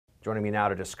Joining me now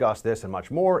to discuss this and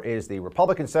much more is the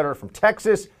Republican senator from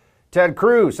Texas, Ted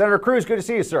Cruz. Senator Cruz, good to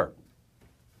see you, sir.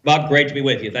 Bob, great to be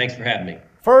with you. Thanks for having me.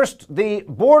 First, the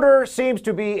border seems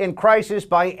to be in crisis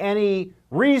by any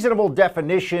reasonable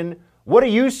definition. What do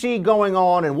you see going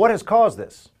on, and what has caused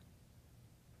this?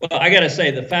 Well, I got to say,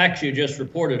 the facts you just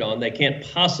reported on, they can't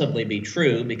possibly be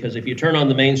true, because if you turn on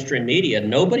the mainstream media,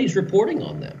 nobody's reporting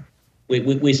on them.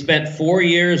 We spent 4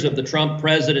 years of the Trump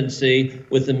presidency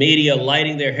with the media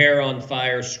lighting their hair on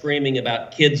fire, screaming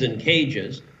about kids in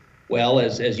cages. Well,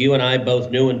 as you and I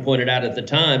both knew and pointed out at the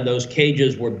time, those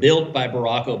cages were built by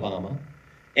Barack Obama.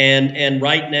 And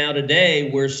right now,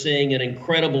 today, we're seeing an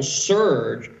incredible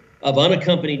surge of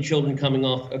unaccompanied children coming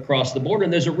across the border.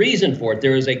 And there's a reason for it.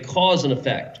 There is a cause and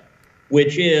effect,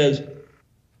 which is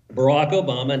Barack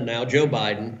Obama and now Joe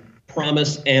Biden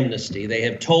promise amnesty. They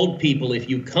have told people, if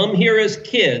you come here as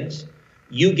kids,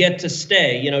 you get to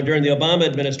stay. You know, during the Obama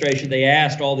administration, they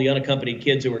asked all the unaccompanied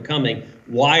kids who were coming,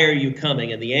 why are you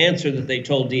coming? And the answer that they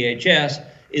told DHS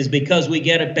is because we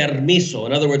get a permiso.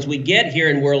 In other words, we get here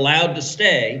and we're allowed to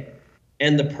stay.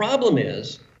 And the problem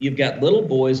is you've got little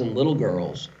boys and little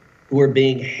girls who are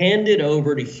being handed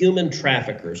over to human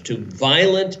traffickers, to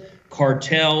violent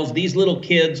cartels. These little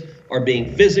kids are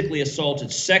being physically assaulted,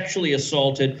 sexually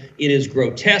assaulted. It is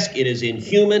grotesque, it is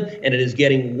inhuman, and it is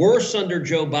getting worse under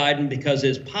Joe Biden because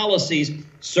his policies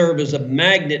serve as a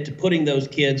magnet to putting those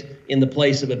kids in the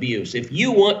place of abuse. If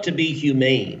you want to be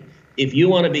humane, if you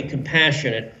want to be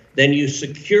compassionate, then you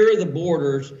secure the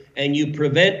borders and you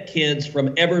prevent kids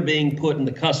from ever being put in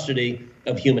the custody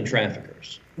of human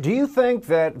traffickers. Do you think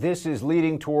that this is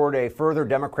leading toward a further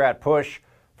Democrat push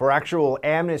for actual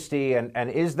amnesty, and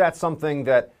is that something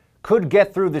that could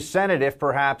get through the Senate if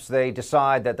perhaps they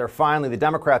decide that the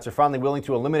Democrats are finally willing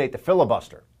to eliminate the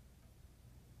filibuster?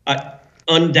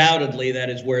 Undoubtedly, that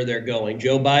is where they're going.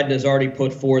 Joe Biden has already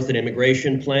put forth an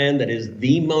immigration plan that is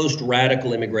the most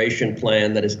radical immigration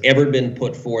plan that has ever been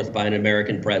put forth by an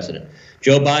American president.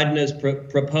 Joe Biden has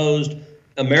proposed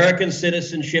American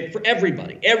citizenship for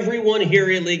everybody. Everyone here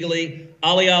illegally,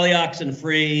 ollie oxen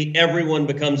free, everyone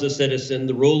becomes a citizen.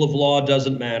 The rule of law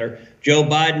doesn't matter. Joe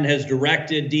Biden has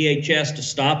directed DHS to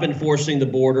stop enforcing the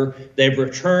border. They've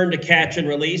returned to catch and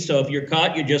release. So if you're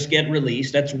caught, you just get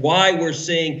released. That's why we're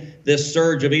seeing this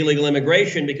surge of illegal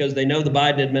immigration, because they know the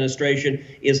Biden administration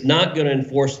is not going to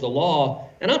enforce the law.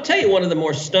 And I'll tell you one of the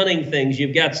more stunning things.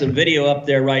 You've got some video up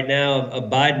there right now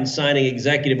of Biden signing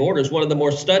executive orders. One of the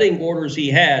more stunning orders he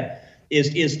had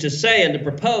is to say and to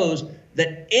propose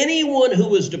that anyone who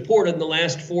was deported in the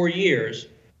last 4 years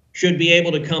should be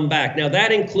able to come back. Now,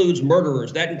 that includes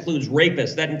murderers, that includes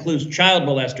rapists, that includes child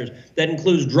molesters, that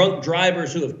includes drunk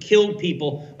drivers who have killed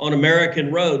people on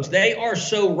American roads. They are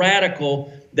so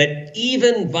radical that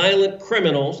even violent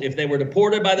criminals, if they were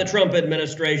deported by the Trump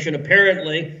administration,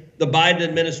 apparently the Biden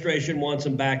administration wants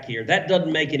them back here. That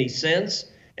doesn't make any sense,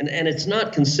 and it's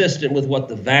not consistent with what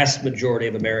the vast majority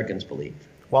of Americans believe.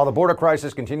 While the border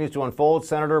crisis continues to unfold,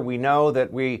 Senator, we know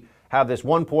that we have this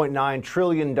 $1.9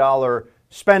 trillion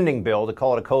spending bill. To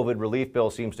call it a COVID relief bill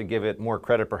seems to give it more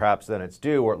credit perhaps than it's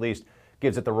due, or at least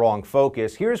gives it the wrong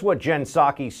focus. Here's what Jen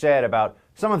Psaki said about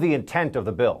some of the intent of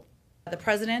the bill. The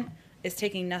president is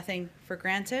taking nothing for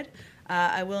granted.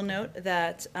 I will note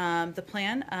that the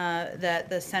plan that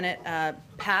the Senate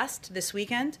passed this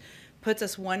weekend puts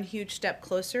us one huge step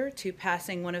closer to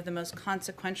passing one of the most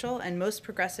consequential and most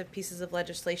progressive pieces of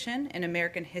legislation in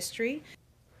American history.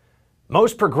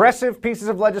 Most progressive pieces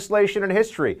of legislation in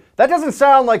history. That doesn't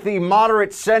sound like the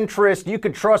moderate centrist, you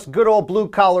could trust good old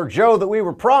blue-collar Joe that we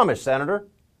were promised, Senator.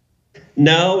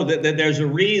 No, there's a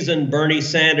reason Bernie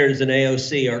Sanders and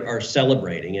AOC are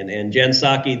celebrating, and Jen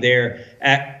Psaki there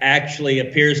actually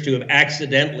appears to have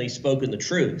accidentally spoken the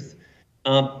truth.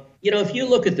 You know, if you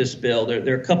look at this bill,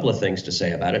 there are a couple of things to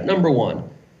say about it. Number one,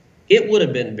 it would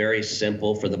have been very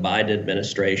simple for the Biden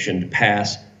administration to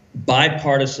pass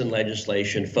bipartisan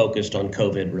legislation focused on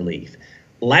COVID relief.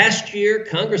 Last year,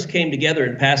 Congress came together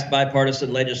and passed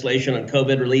bipartisan legislation on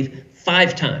COVID relief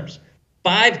 5 times.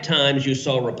 5 times you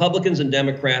saw Republicans and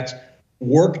Democrats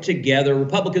work together.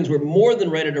 Republicans were more than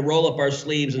ready to roll up our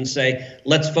sleeves and say,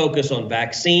 let's focus on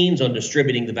vaccines, on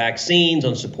distributing the vaccines,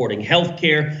 on supporting health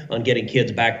care, on getting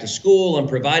kids back to school, on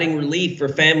providing relief for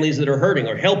families that are hurting,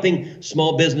 or helping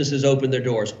small businesses open their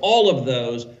doors. All of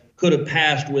those could have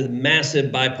passed with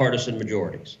massive bipartisan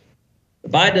majorities. The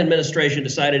Biden administration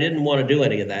decided it didn't want to do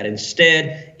any of that.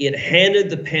 Instead, it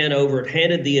handed the pen over, it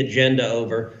handed the agenda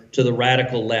over to the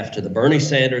radical left, to the Bernie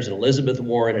Sanders and Elizabeth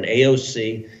Warren and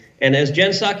AOC. And as Jen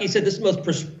Psaki said, this is the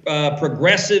most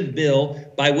progressive bill,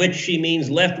 by which she means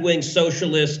left-wing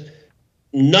socialist,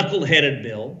 knuckle-headed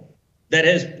bill that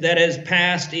has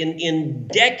passed in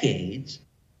decades.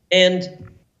 And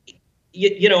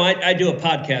I do a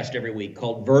podcast every week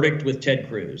called Verdict with Ted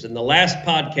Cruz. And the last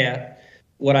podcast,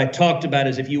 what I talked about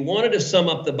is if you wanted to sum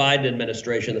up the Biden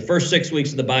administration, the first 6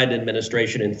 weeks of the Biden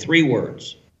administration in 3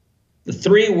 words, the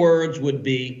 3 words would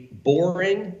be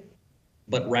boring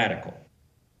but radical.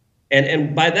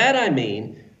 And by that I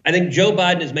mean, I think Joe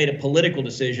Biden has made a political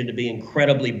decision to be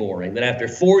incredibly boring, that after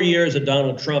 4 years of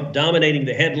Donald Trump dominating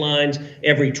the headlines,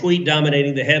 every tweet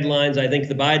dominating the headlines, I think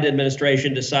the Biden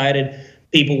administration decided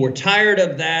people were tired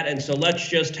of that, and so let's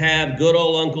just have good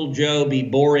old Uncle Joe be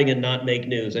boring and not make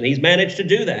news. And he's managed to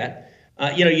do that.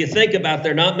 You think about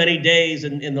there are not many days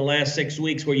in the last 6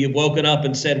 weeks where you've woken up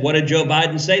and said, what did Joe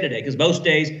Biden say today? Because most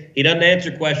days he doesn't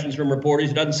answer questions from reporters.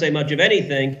 He doesn't say much of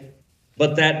anything.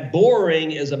 But that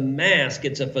boring is a mask.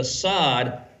 It's a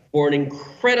facade for an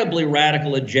incredibly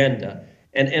radical agenda.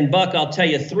 And Buck, I'll tell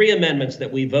you 3 amendments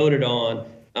that we voted on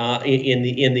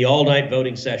in the all-night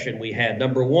voting session we had.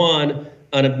 Number 1,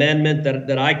 an amendment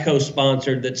that I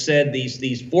co-sponsored that said these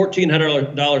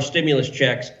 $1,400 stimulus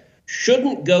checks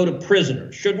shouldn't go to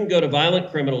prisoners, shouldn't go to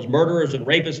violent criminals, murderers and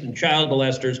rapists and child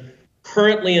molesters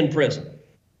currently in prison.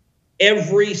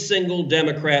 Every single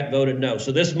Democrat voted no.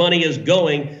 So this money is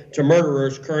going to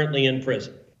murderers currently in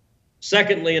prison.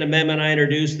 Secondly, an amendment I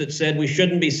introduced that said we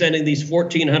shouldn't be sending these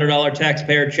 $1,400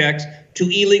 taxpayer checks to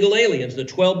illegal aliens, the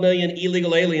 12 million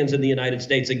illegal aliens in the United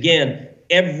States. Again,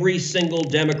 every single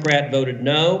Democrat voted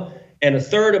no. And a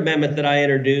third amendment that I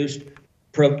introduced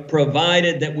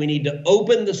provided that we need to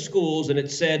open the schools, and it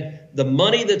said the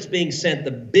money that's being sent,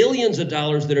 the billions of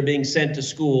dollars that are being sent to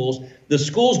schools, the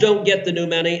schools don't get the new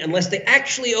money unless they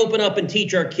actually open up and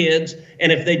teach our kids.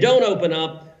 And if they don't open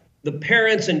up, the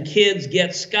parents and kids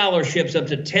get scholarships up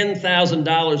to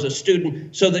 $10,000 a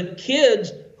student so that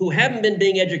kids who haven't been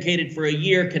being educated for a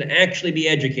year can actually be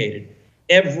educated.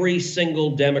 Every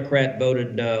single Democrat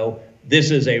voted no.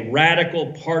 This is a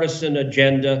radical partisan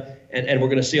agenda. And we're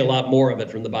going to see a lot more of it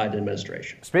from the Biden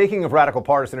administration. Speaking of radical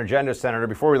partisan agenda, Senator,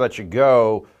 before we let you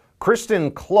go,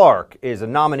 Kristen Clarke is a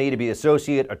nominee to be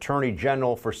Associate Attorney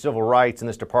General for Civil Rights in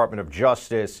this Department of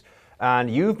Justice.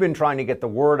 And you've been trying to get the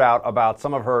word out about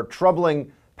some of her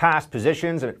troubling past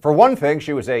positions. And for one thing,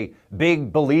 she was a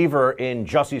big believer in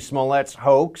Jussie Smollett's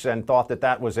hoax and thought that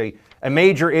that was a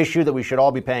major issue that we should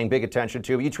all be paying big attention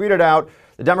to. You tweeted out,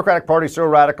 the Democratic Party is so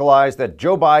radicalized that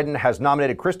Joe Biden has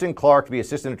nominated Kristen Clarke to be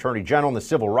Assistant Attorney General in the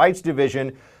Civil Rights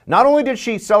Division. Not only did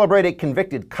she celebrate a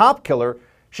convicted cop killer,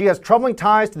 she has troubling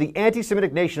ties to the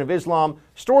anti-Semitic Nation of Islam,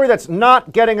 story that's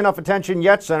not getting enough attention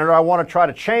yet, Senator. I want to try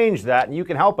to change that, and you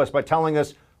can help us by telling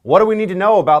us what do we need to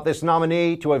know about this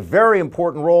nominee to a very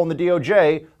important role in the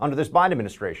DOJ under this Biden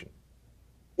administration.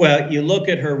 Well, you look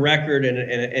at her record, and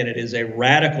it is a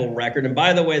radical record. And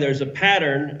by the way, there's a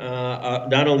pattern,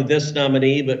 not only this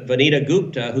nominee, but Vanita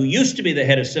Gupta, who used to be the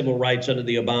head of civil rights under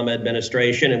the Obama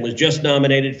administration and was just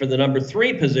nominated for the number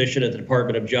 3 position at the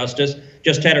Department of Justice,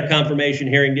 just had her confirmation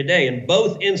hearing today. In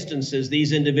both instances,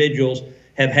 these individuals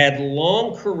have had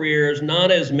long careers,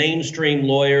 not as mainstream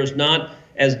lawyers, not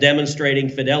as demonstrating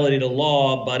fidelity to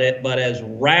law, but as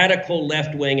radical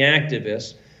left-wing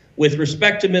activists. With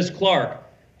respect to Ms. Clarke,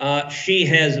 she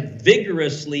has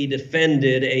vigorously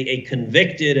defended a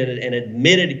convicted and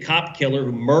admitted cop killer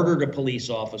who murdered a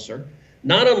police officer.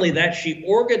 Not only that, she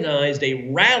organized a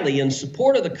rally in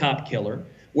support of the cop killer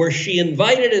where she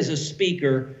invited as a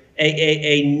speaker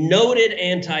a noted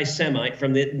anti-Semite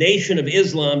from the Nation of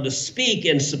Islam to speak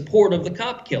in support of the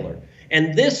cop killer.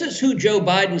 And this is who Joe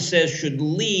Biden says should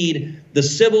lead the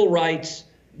civil rights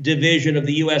division of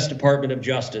the U.S. Department of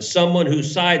Justice, someone who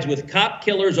sides with cop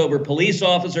killers over police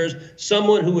officers,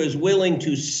 someone who is willing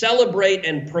to celebrate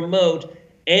and promote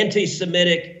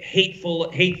anti-Semitic,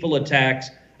 hateful attacks.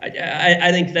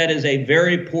 I think that is a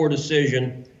very poor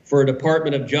decision for a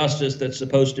Department of Justice that's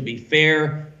supposed to be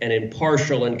fair and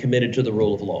impartial and committed to the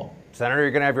rule of law. Senator,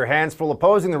 you're going to have your hands full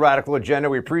opposing the radical agenda.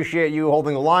 We appreciate you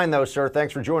holding the line, though, sir.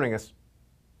 Thanks for joining us.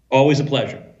 Always a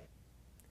pleasure.